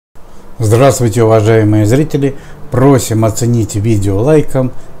Здравствуйте, уважаемые зрители! Просим оценить видео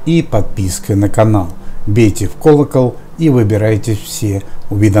лайком и подпиской на канал. Бейте в колокол и выбирайте все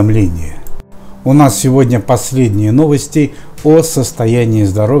уведомления. У нас сегодня последние новости о состоянии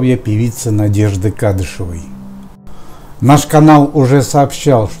здоровья певицы Надежды Кадышевой. Наш канал уже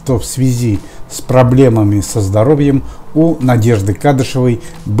сообщал, что в связи с проблемами со здоровьем у Надежды Кадышевой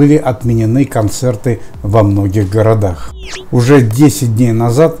были отменены концерты во многих городах. Уже 10 дней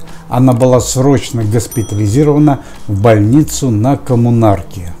назад она была срочно госпитализирована в больницу на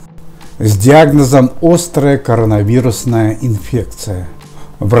Коммунарке с диагнозом «острая коронавирусная инфекция».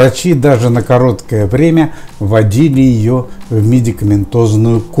 Врачи даже на короткое время вводили ее в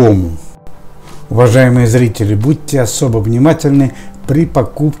медикаментозную кому. Уважаемые зрители, будьте особо внимательны при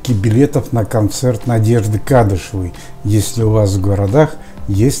покупке билетов на концерт Надежды Кадышевой, если у вас в городах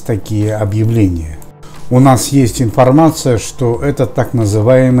есть такие объявления. У нас есть информация, что это так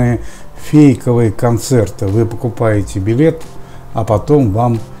называемые фейковые концерты. Вы покупаете билет, а потом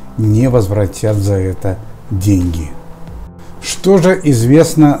вам не возвратят за это деньги. Что же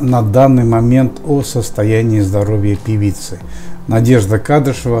известно на данный момент о состоянии здоровья певицы? Надежда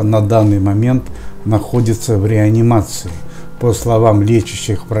Кадышева на данный момент находится в реанимации. По словам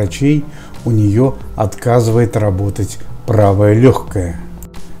лечащих врачей, у нее отказывает работать правое легкое.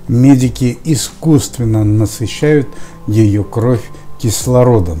 Медики искусственно насыщают ее кровь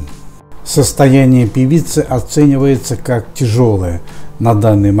кислородом. Состояние певицы оценивается как тяжелое. На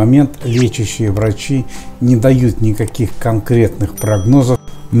данный момент лечащие врачи не дают никаких конкретных прогнозов,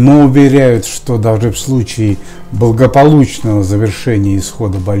 но уверяют, что даже в случае благополучного завершения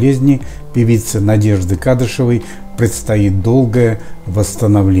исхода болезни певице Надежды Кадышевой предстоит долгое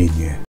восстановление.